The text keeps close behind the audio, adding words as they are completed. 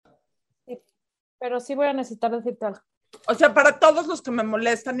pero sí voy a necesitar decirte algo. O sea, para todos los que me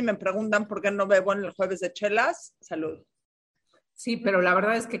molestan y me preguntan por qué no bebo en el jueves de chelas, salud. Sí, pero la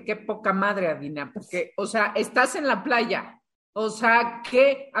verdad es que qué poca madre, Adina, porque, o sea, estás en la playa, o sea,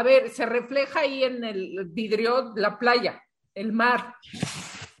 que, a ver, se refleja ahí en el vidrio la playa, el mar.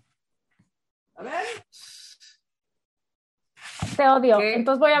 A ver. Te odio, Qué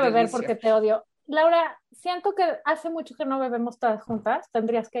entonces voy a beber delicia. porque te odio. Laura, siento que hace mucho que no bebemos todas juntas,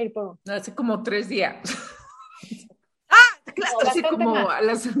 tendrías que ir por uno. Hace como 3 días. Claro, Así bastante como más.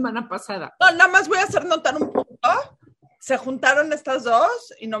 la semana pasada. no, nada más voy a hacer notar un punto. Se juntaron estas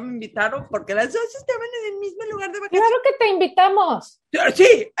dos y no me invitaron porque las dos estaban en el mismo lugar de vacaciones. Claro que te invitamos.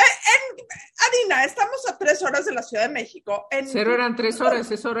 Sí, Adina, estamos a 3 horas de la Ciudad de México. Cero eran 3 horas,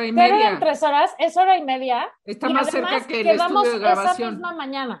 es hora y Pero media. eran 3 horas, es hora y media. Está y más además cerca que el quedamos estudio de grabación. esa misma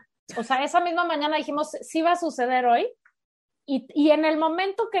mañana. O sea, esa misma mañana dijimos, sí va a suceder hoy. Y en el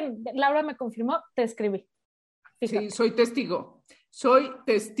momento que Laura me confirmó, te escribí. Fíjate. Sí, soy testigo. Soy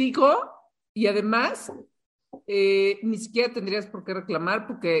testigo y además ni siquiera tendrías por qué reclamar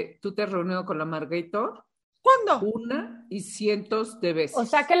porque tú te has reunido con la Margator ¿Cuándo? 1 y cientos de veces. O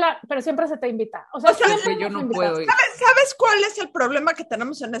sea que pero siempre se te invita. O sea, siempre yo nos no invitas. puedo ir. ¿Sabes cuál es el problema que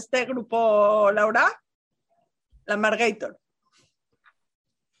tenemos en este grupo, Laura? La Margator.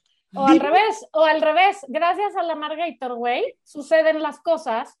 O al revés, gracias a la Margator, güey, suceden las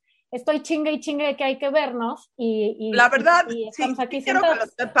cosas. Estoy chingue y chingue que hay que vernos y La verdad, y estamos sí, aquí quiero que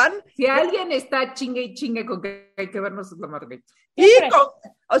sentados. lo sepan. Si alguien está chingue y chingue con que hay que vernos es la Margator.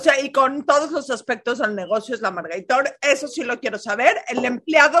 Y con todos los aspectos del negocio es la Margator. Eso sí lo quiero saber. El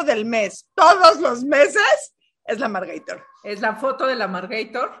empleado del mes, todos los meses, es la Margator. Es la foto de la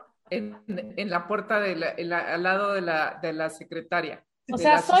Margator en la puerta al lado de la secretaria. O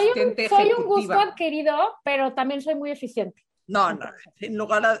sea, soy un gusto adquirido, pero también soy muy eficiente. No, sin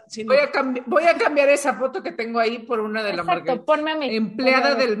lugar a... Voy a cambiar esa foto que tengo ahí por una de la Margator. Ponme a mí.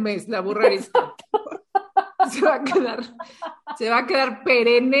 Empleada del mes, la Burra Arisca. Se va a quedar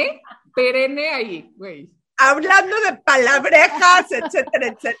perenne ahí, güey. Hablando de palabrejas, etcétera,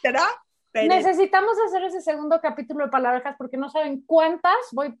 etcétera. Necesitamos hacer ese segundo capítulo de palabrejas porque no saben cuántas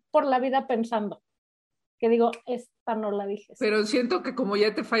voy por la vida pensando. Que digo, esta no la dije. Pero siento que como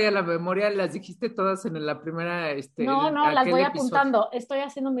ya te falla la memoria, las dijiste todas en la primera... No, las voy apuntando. Estoy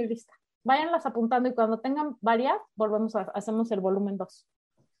haciendo mi lista. Váyanlas apuntando y cuando tengan varias, hacemos el volumen 2.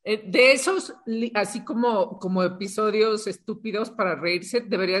 De esos, así como episodios estúpidos para reírse,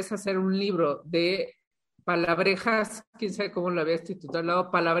 deberías hacer un libro de palabrejas, quién sabe cómo lo habías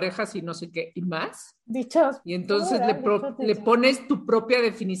titulado, palabrejas y no sé qué, y más. Dichos. Y entonces le pones tu propia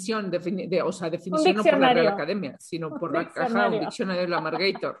definición, definición no por la Real Academia, sino por la caja, un diccionario de la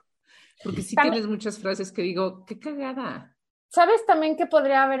Margator. Porque sí tienes muchas frases que digo, qué cagada. ¿Sabes también qué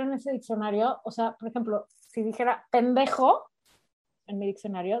podría haber en ese diccionario? O sea, por ejemplo, si dijera pendejo, en mi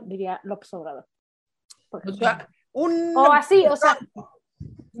diccionario diría López Obrador. O así, o sea,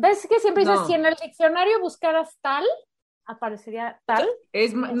 ¿ves que siempre dices, si en el diccionario buscaras tal, aparecería tal?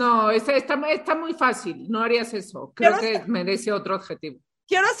 Está muy fácil, no harías eso. Creo que merece otro adjetivo.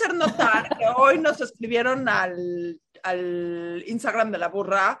 Quiero hacer notar que hoy nos escribieron al Instagram de la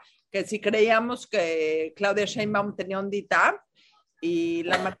Burra que si creíamos que Claudia Sheinbaum tenía ondita y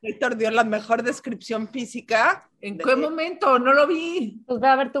la Margator dio la mejor descripción física. ¿En qué momento? No lo vi. Pues ve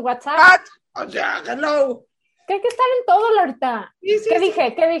a ver tu WhatsApp. O sea, hello. Que hay que estar en todo, Laurita. Sí, ¿Qué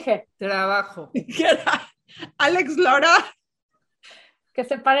dije? Trabajo. ¿Qué era? Alex Lora. Que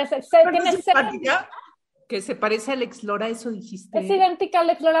se parece. Que se parece a Alex Lora, eso dijiste. Es idéntica a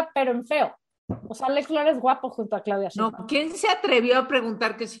Alex Lora, pero en feo. O sea, Alex Lora es guapo junto a Claudia Sheinbaum. No, ¿quién se atrevió a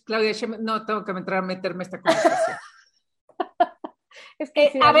preguntar que si Claudia Sheinbaum? No, tengo que entrar a meterme esta conversación. Es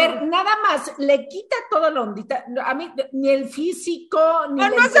que a ver, nada más, le quita toda la ondita. A mí, ni el físico, ni no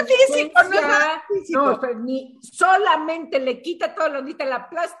es físico. Ni solamente le quita toda la ondita, la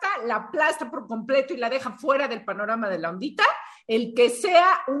aplasta por completo y la deja fuera del panorama de la ondita, el que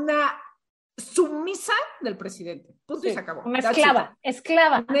sea una sumisa del presidente. Punto y se acabó. Una esclava.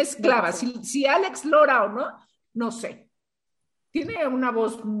 Una esclava. Si Alex Lora o no sé. Tiene una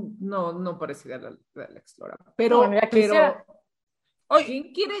voz no parecida a la de Alex Lora. Pero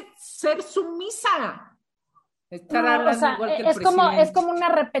 ¿quién quiere ser sumisa? Estar hablando igual que el presidente. Es como una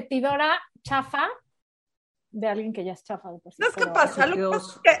repetidora chafa de alguien que ya es chafa de por sí. ¿No es qué pasa? Lo que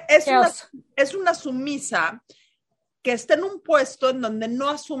pasa es que es una sumisa que está en un puesto en donde no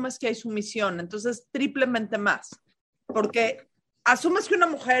asumes que hay sumisión, entonces triplemente más. Porque asumes que una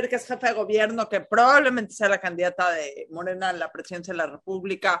mujer que es jefa de gobierno, que probablemente sea la candidata de Morena a la presidencia de la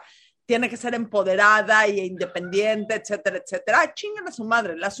República, tiene que ser empoderada e independiente, etcétera, etcétera. Chingan a su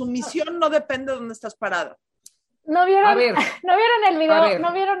madre. La sumisión no depende de dónde estás parado. ¿No vieron el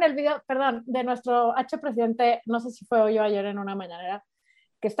video, perdón, de nuestro presidente, no sé si fue hoy o ayer en una mañanera,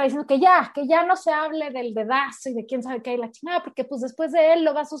 que está diciendo que ya no se hable del dedazo y de quién sabe qué hay la chingada, porque pues después de él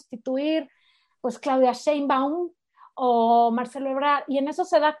lo va a sustituir pues Claudia Sheinbaum o Marcelo Ebrard, y en eso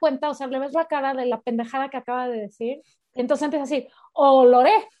se da cuenta, o sea, le ves la cara de la pendejada que acaba de decir, entonces empieza así, o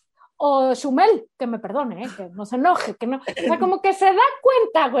Loré, o Chumel, que me perdone, que no se enoje, que no, o sea, como que se da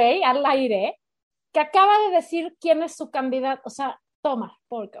cuenta, güey, al aire, que acaba de decir quién es su candidato, o sea, toma,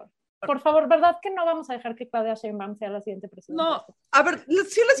 por favor, ¿verdad que no vamos a dejar que Claudia Sheinbaum sea la siguiente presidenta? No, a ver,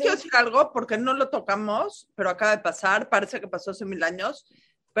 sí les quiero decir algo, porque no lo tocamos, pero acaba de pasar, parece que pasó hace 1000 años,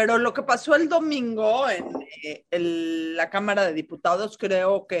 pero lo que pasó el domingo en la Cámara de Diputados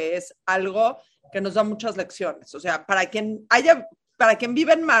creo que es algo que nos da muchas lecciones. O sea, para quien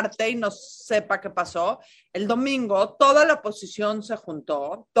vive en Marte y no sepa qué pasó, el domingo toda la oposición se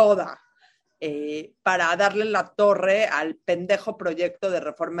juntó, para darle la torre al pendejo proyecto de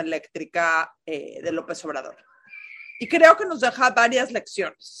reforma eléctrica de López Obrador. Y creo que nos deja varias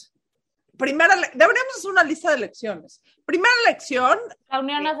lecciones. Deberíamos hacer una lista de lecciones. Primera lección. La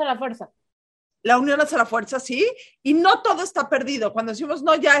unión hace la fuerza. La unión hace la fuerza, sí, y no todo está perdido. Cuando decimos,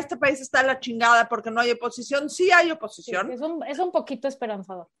 no, ya este país está en la chingada porque no hay oposición, sí hay oposición. Sí, es un poquito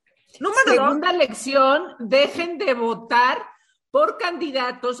esperanzador. Segunda lección, dejen de votar por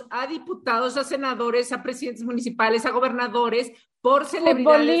candidatos a diputados, a senadores, a presidentes municipales, a gobernadores, por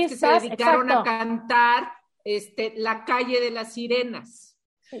celebridades que se dedicaron a cantar La calle de las sirenas.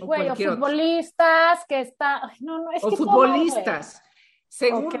 Güey, o futbolistas que está... No, es o que futbolistas.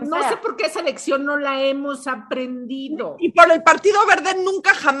 No sé por qué esa lección no la hemos aprendido. Y por el Partido Verde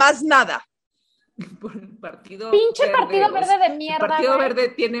nunca jamás nada. Por el Partido Pinche Verde, Partido Verde de mierda. El Partido Verde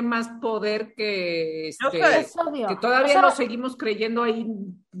tiene más poder que que todavía lo seguimos creyendo ahí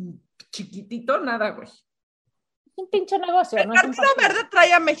chiquitito, nada, güey. Un pinche negocio. El Partido Verde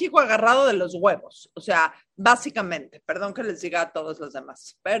trae a México agarrado de los huevos, o sea, básicamente, perdón que les diga a todos los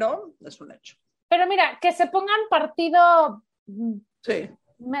demás, pero es un hecho. Pero mira, que se pongan partido, sí,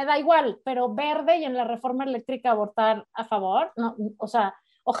 me da igual, pero verde y en la reforma eléctrica votar a favor, no, o sea,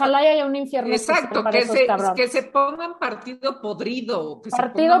 ojalá haya un infierno. Exacto, que se pongan partido podrido.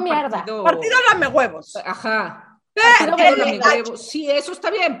 Partido mierda. Partido lame huevos. Ajá. Partido lame huevos. Sí, eso está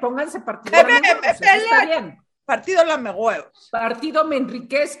bien, pónganse partido lame huevos, eso está bien. Partido lame huevos. Partido me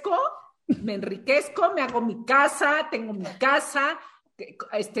enriquezco, me hago mi casa, tengo mi casa,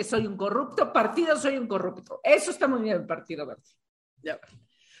 soy un corrupto, partido soy un corrupto. Eso está muy bien el Partido Verde. Ya.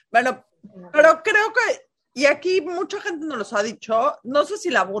 Bueno, pero creo que, y aquí mucha gente nos los ha dicho, no sé si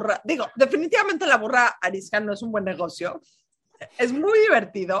definitivamente la Burra Arisca no es un buen negocio, es muy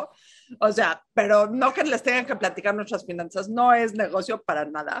divertido, o sea, pero no que les tengan que platicar nuestras finanzas, no es negocio para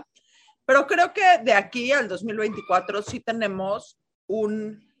nada. Pero creo que de aquí al 2024 sí tenemos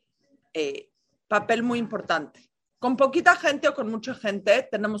un papel muy importante. Con poquita gente o con mucha gente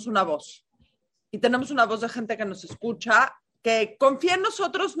tenemos una voz. Y tenemos una voz de gente que nos escucha, que confía en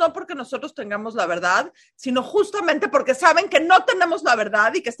nosotros, no porque nosotros tengamos la verdad, sino justamente porque saben que no tenemos la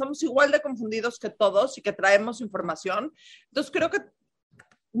verdad y que estamos igual de confundidos que todos y que traemos información. Entonces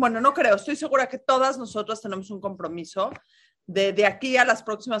estoy segura que todas nosotras tenemos un compromiso de aquí a las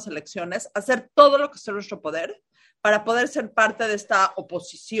próximas elecciones, hacer todo lo que esté en nuestro poder para poder ser parte de esta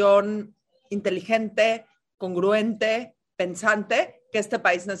oposición inteligente, congruente, pensante que este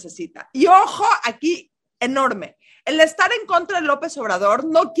país necesita. Y ojo, aquí, enorme, el estar en contra de López Obrador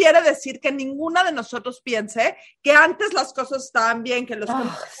no quiere decir que ninguna de nosotros piense que antes las cosas estaban bien, que los que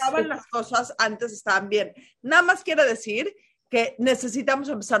pensaban las cosas antes estaban bien. Nada más quiere decir que necesitamos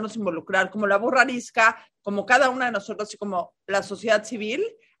empezarnos a involucrar, como la Burra Arisca, como cada una de nosotros y como la sociedad civil,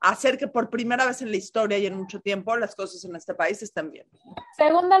 a hacer que por primera vez en la historia y en mucho tiempo las cosas en este país estén bien.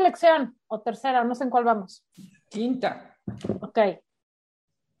 Segunda lección, o tercera, no sé en cuál vamos. Quinta. Ok.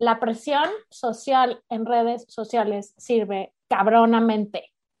 La presión social en redes sociales sirve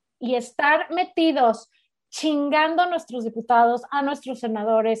cabronamente. Y estar metidos chingando a nuestros diputados, a nuestros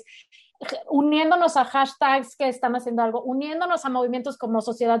senadores, uniéndonos a hashtags que están haciendo algo, uniéndonos a movimientos como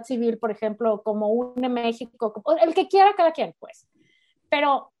sociedad civil, por ejemplo, como Une México, el que quiera cada quien, pues.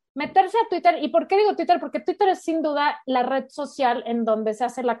 Pero meterse a Twitter, ¿y por qué digo Twitter? Porque Twitter es sin duda la red social en donde se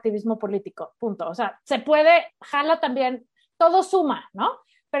hace el activismo político, punto. O sea, se puede, jala también, todo suma, ¿no?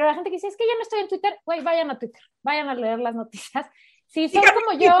 Pero la gente que dice, es que yo no estoy en Twitter, güey, vayan a Twitter, vayan a leer las noticias. Si son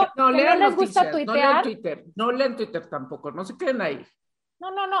como yo, no les gusta tuitear. No lean Twitter tampoco, no se queden ahí.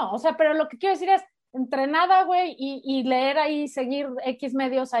 No, o sea, pero lo que quiero decir es, entre nada, güey, y leer ahí, seguir X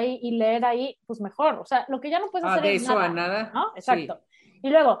medios ahí y leer ahí, pues mejor. O sea, lo que ya no puedes hacer de es eso nada, a nada. ¿no? Exacto. Sí. Y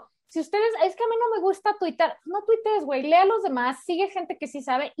luego, si ustedes, es que a mí no me gusta tuitar, no tuitees, güey, lee a los demás, sigue gente que sí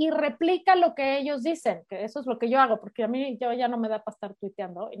sabe y replica lo que ellos dicen, que eso es lo que yo hago, porque a mí yo ya no me da para estar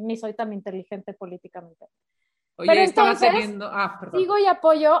tuiteando, ni soy tan inteligente políticamente. Oye, Pero estaba entonces, teniendo... perdón. sigo y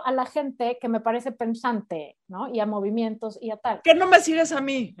apoyo a la gente que me parece pensante, ¿no? Y a movimientos y a tal. ¿Qué no me sigues a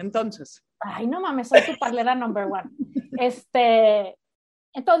mí, entonces? Ay, no mames, soy tu parlera number one.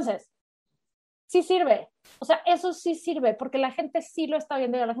 Entonces, sí sirve. O sea, eso sí sirve, porque la gente sí lo está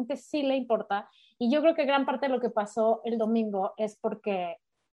viendo y a la gente sí le importa. Y yo creo que gran parte de lo que pasó el domingo es porque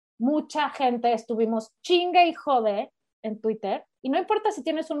mucha gente estuvimos chingue y jode en Twitter. Y no importa si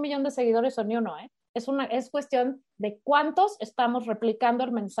tienes 1 millón de seguidores o ni uno, ¿eh? Es cuestión de cuántos estamos replicando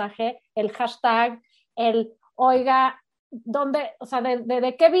el mensaje, el hashtag, el oiga, ¿dónde? O sea,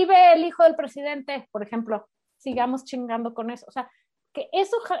 de qué vive el hijo del presidente, por ejemplo. Sigamos chingando con eso. O sea, que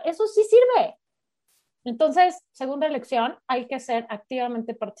eso sí sirve. Entonces, segunda lección, hay que ser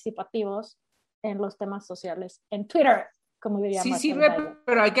activamente participativos en los temas sociales en Twitter, como diría Sí Marcel sirve, Dyer.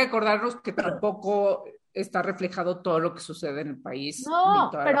 pero hay que acordarnos que tampoco está reflejado todo lo que sucede en el país. No,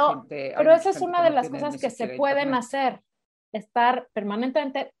 ni toda pero, la gente, pero esa es gente una que de no las tiene cosas ni que se siquiera pueden internet. hacer, estar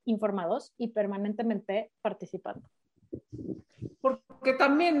permanentemente informados y permanentemente participando. Porque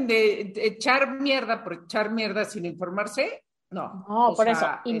también de echar mierda por echar mierda sin informarse, no. No, por eso,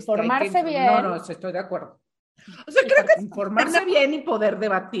 informarse bien. No, estoy de acuerdo. O sea, creo que informarse bien y poder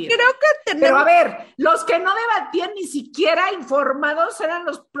debatir. Creo que tenemos... Pero a ver, los que no debatían ni siquiera informados eran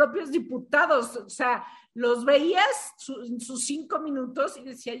los propios diputados. O sea, los veías en sus 5 minutos y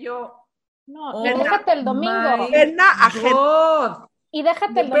decía yo... No, déjate el domingo. Y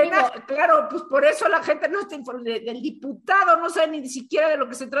déjate el domingo. Claro, pues por eso la gente no está informada. El diputado no sabe ni siquiera de lo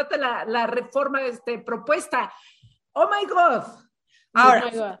que se trata la reforma propuesta. ¡Oh, my God!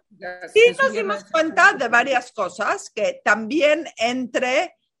 Ahora, sí nos dimos cuenta de varias cosas, que también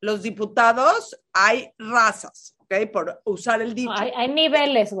entre los diputados hay razas, ¿ok? Por usar el dicho. Hay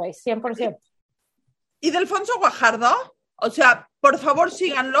niveles, güey, 100%. Y de Alfonso Guajardo, o sea, por favor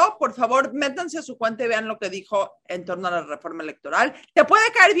síganlo, por favor métanse a su cuenta y vean lo que dijo en torno a la reforma electoral. Te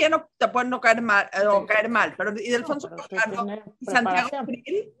puede caer bien o te puede no caer mal, o caer mal, pero y de Alfonso Guajardo y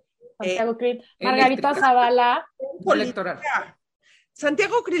Santiago Krill, Margarita Zavala. Electoral.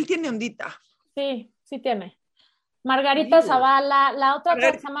 Santiago Krill tiene ondita. Sí, sí tiene. Margarita Zavala, la otra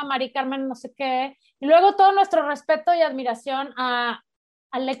que se llama Mari Carmen no sé qué. Y luego todo nuestro respeto y admiración a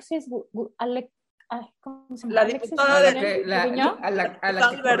Alexis, ¿cómo se llama? La diputada a la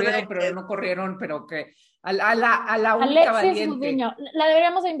que corrieron, pero no corrieron, pero que a la única Alexis valiente. Budiño. La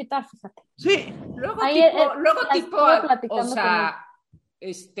deberíamos de invitar, fíjate. Sí. Luego tipo, o sea,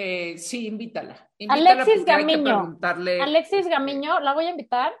 sí, invítala. Alexis Gamiño. Alexis Gamiño, la voy a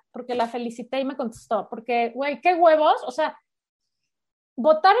invitar porque la felicité y me contestó. Porque, güey, qué huevos. O sea,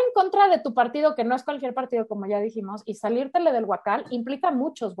 votar en contra de tu partido, que no es cualquier partido, como ya dijimos, y salírtele del huacal, implica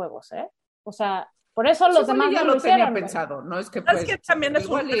muchos huevos, ¿eh? O sea, por eso los demás ya no lo hicieron, tenía pensado, no es que pues, es que también es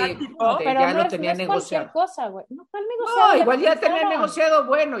un tipo, pero ya no lo es, tenía no es negociado. cosa, güey. No, ¿cuál negociado? No, igual ya tenía negociado,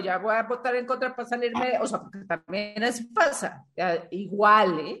 bueno, ya voy a votar en contra para salirme, o sea, porque también así pasa, ya,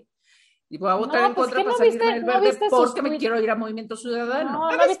 igual, y voy a votar en contra para salirme del verde porque me quiero ir a Movimiento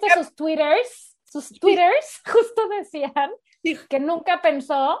Ciudadano. ¿No viste sus twitters? Sus twitters justo decían que nunca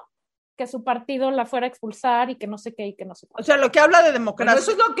pensó que su partido la fuera a expulsar y que no sé qué y que no sé qué. O sea, lo que habla de democracia. Pero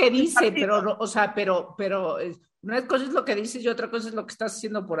eso es lo que dice, pero no, o sea, pero una cosa es lo que dices y otra cosa es lo que estás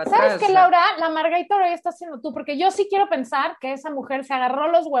haciendo por atrás. ¿Sabes qué, Laura? La Margarita ahora está haciendo tú, porque yo sí quiero pensar que esa mujer se agarró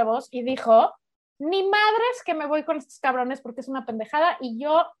los huevos y dijo, ni madres que me voy con estos cabrones porque es una pendejada y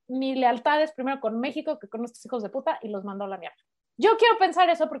yo, mi lealtad es primero con México que con estos hijos de puta y los mandó a la mierda. Yo quiero pensar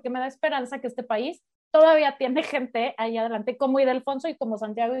eso porque me da esperanza que este país todavía tiene gente ahí adelante, como Ildefonso y como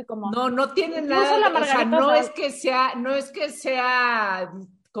Santiago y como... No tiene nada, o sea, no es que sea,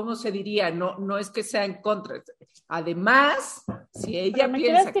 ¿cómo se diría? No es que sea en contra. Además, si ella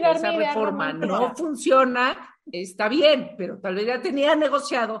piensa que esa reforma no funciona, está bien, pero tal vez ya tenía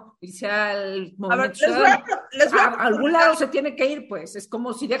negociado irse al Movimiento Ciudadano. A algún lado se tiene que ir, pues. Es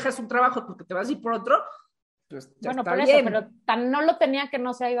como si dejas un trabajo porque te vas a ir por otro, pues ya bueno, está por bien. Eso, pero tan no lo tenía que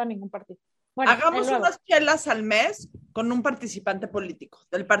no se ha ido a ningún partido. Bueno, hagamos unas chelas al mes con un participante político,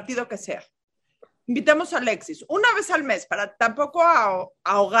 del partido que sea. Invitemos a Alexis, una vez al mes, para tampoco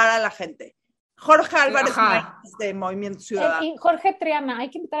ahogar a la gente. Jorge Álvarez de Movimiento Ciudadano. Y Jorge Triana, hay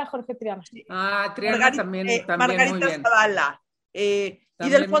que invitar a Jorge Triana. Triana también Margarita muy bien. Zavala. Y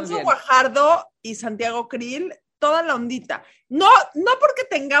de Alfonso Guajardo y Santiago Krill, toda la ondita. No porque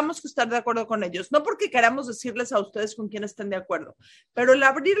tengamos que estar de acuerdo con ellos, no porque queramos decirles a ustedes con quién estén de acuerdo, pero el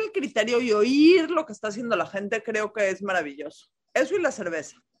abrir el criterio y oír lo que está haciendo la gente creo que es maravilloso. Eso y la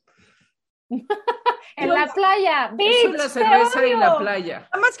cerveza. En la playa. Eso y la cerveza y la playa.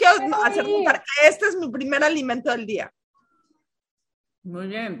 Nada más quiero hacer notar que este es mi primer alimento del día. Muy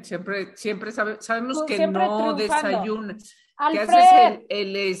bien, siempre sabemos Tú que siempre no triunfando. desayunas. ¿Qué Alfred,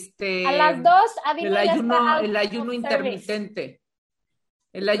 haces a las 2, adivina, el ayuno intermitente?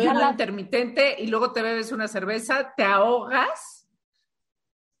 El ayuno intermitente y luego te bebes una cerveza, te ahogas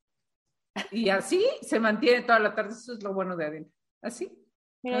y así se mantiene toda la tarde. Eso es lo bueno de Adina. Así.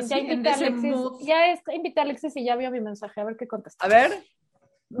 Miren, así, ya invité a Alexis y ya vio mi mensaje, a ver qué contesta. A ver.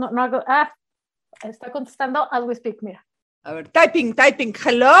 No, está contestando as we speak, mira. A ver, typing,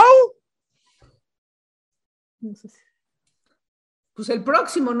 hello. No sé si... Pues el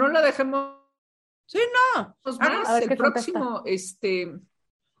próximo, no lo dejemos. Sí, no. Más, a ver el qué próximo,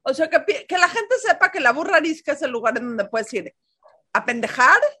 O sea, que la gente sepa que la Burra Arisca es el lugar en donde puedes ir a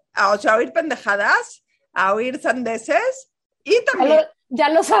pendejar, a oír pendejadas, a oír sandeces y también... Ya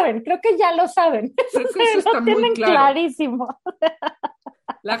lo saben, creo que ya lo saben. Creo que eso está lo muy tienen claro. Clarísimo.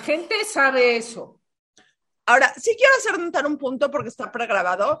 La gente sabe eso. Ahora, sí quiero hacer notar un punto porque está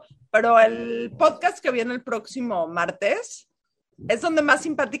pregrabado, pero el podcast que viene el próximo martes es donde más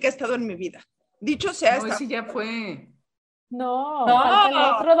simpática he estado en mi vida. Dicho sea... No, ese ya fue. No, falta el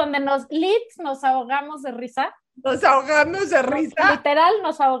otro donde nos ahogamos de risa. Nos ahogamos de risa. Literal,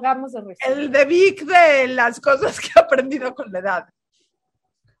 nos ahogamos de risa. El de Vic de las cosas que he aprendido con la edad.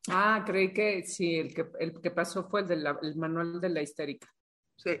 Ah, creí que sí, el que pasó fue el manual de la histérica.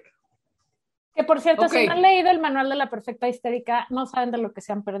 Sí. Que por cierto, si no han leído el manual de la perfecta histérica, no saben de lo que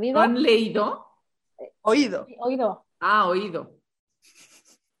se han perdido. ¿No han leído? Oído. Oído. Ah, oído.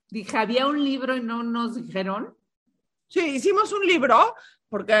 Dije, ¿había un libro y no nos dijeron? Sí, hicimos un libro,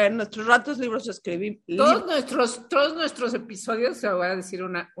 porque en nuestros ratos libros escribí. Todos nuestros episodios, te voy a decir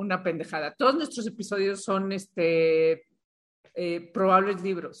una pendejada, todos nuestros episodios son probables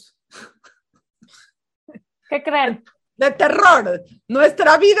libros. ¿Qué creen? De terror.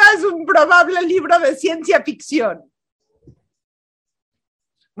 Nuestra vida es un probable libro de ciencia ficción.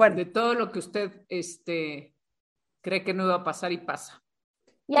 Bueno, de todo lo que usted cree que no iba a pasar y pasa.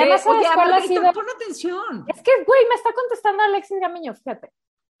 Y además, ¿sabes cuál ha sido? Pon atención. Es que, güey, me está contestando Alexis Gamiño, fíjate.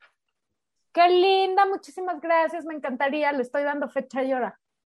 Qué linda, muchísimas gracias, me encantaría, le estoy dando fecha y hora.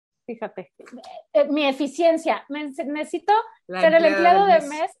 Fíjate. Mi eficiencia, necesito ser el empleado del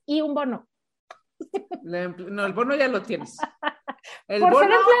mes y un bono. No, el bono ya lo tienes. El Por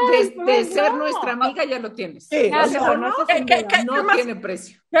bono de ser no. nuestra amiga ya lo tienes. Sí, ese bono no tiene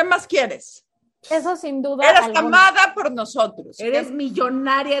precio. ¿Qué más quieres? Eso sin duda. Eres amada por nosotros. Eres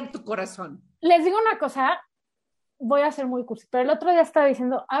millonaria en tu corazón. Les digo una cosa, voy a ser muy cursi, pero el otro día estaba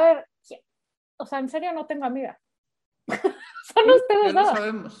diciendo, a ver, o sea, en serio no tengo amiga. Son ustedes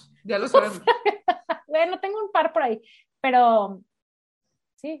dos. Ya lo sabemos. Bueno, tengo un par por ahí, pero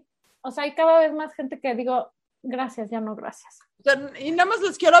sí, o sea, hay cada vez más gente que digo, gracias, ya no gracias. Y nada más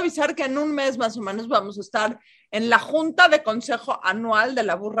les quiero avisar que en un mes más o menos vamos a estar en la junta de consejo anual de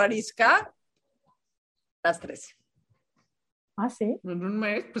la Burra Arisca, las 13. ¿Ah, sí? En un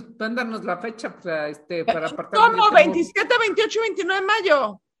mes, pues mándanos la fecha para apartar. ¿Cómo? 27, 28 y 29 de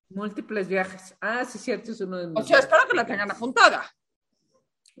mayo. Múltiples viajes. Ah, sí, cierto, es uno de mis. O sea, espero que la tengan apuntada.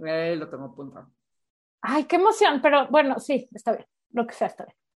 Lo tengo apuntado. Ay, qué emoción, pero bueno, sí, está bien, lo que sea está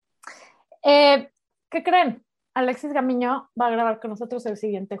bien. ¿Qué creen? Alexis Gamiño va a grabar con nosotros el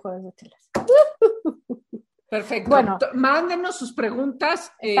siguiente jueves de Chelas. Perfecto. Bueno, mándenos sus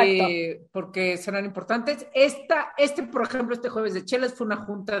preguntas porque serán importantes. Por ejemplo, este jueves de Chelas fue una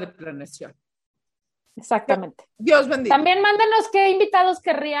junta de planeación. Exactamente. Dios bendiga. También mándenos qué invitados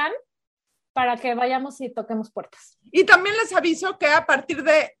querrían para que vayamos y toquemos puertas. Y también les aviso que a partir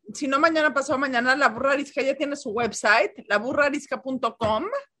de, si no mañana, pasado mañana, la Burra Arisca ya tiene su website, laburraarisca.com,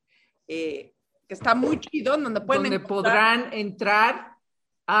 que está muy chido, donde podrán entrar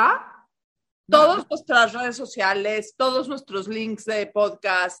a todas nuestras redes sociales, todos nuestros links de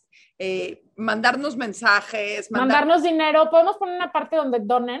podcast, mandarnos mensajes, mandarnos dinero. Podemos poner una parte donde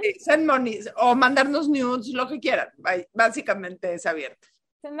donen. Send money, o mandarnos news, lo que quieran. Básicamente es abierto.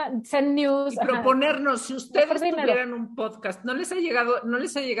 Send news. Y proponernos, si ustedes tuvieran un podcast, ¿no les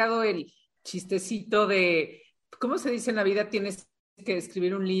ha llegado el chistecito de, ¿cómo se dice en la vida? Tienes que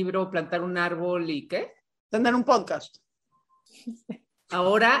escribir un libro, plantar un árbol y ¿qué? Tener un podcast.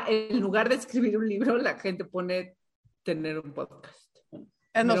 Ahora, en lugar de escribir un libro, la gente pone tener un podcast.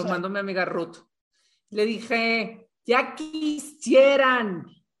 Me lo mandó mi amiga Ruth. Le dije, ya quisieran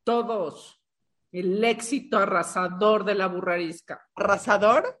todos El éxito arrasador de la Burra Arisca.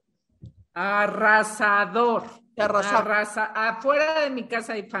 ¿Arrasador? Arrasador. Arrasa. Afuera de mi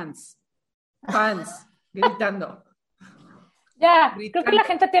casa hay fans. Fans, gritando. Ya, creo que la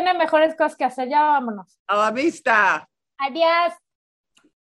gente tiene mejores cosas que hacer. Ya vámonos. A la vista. Adiós.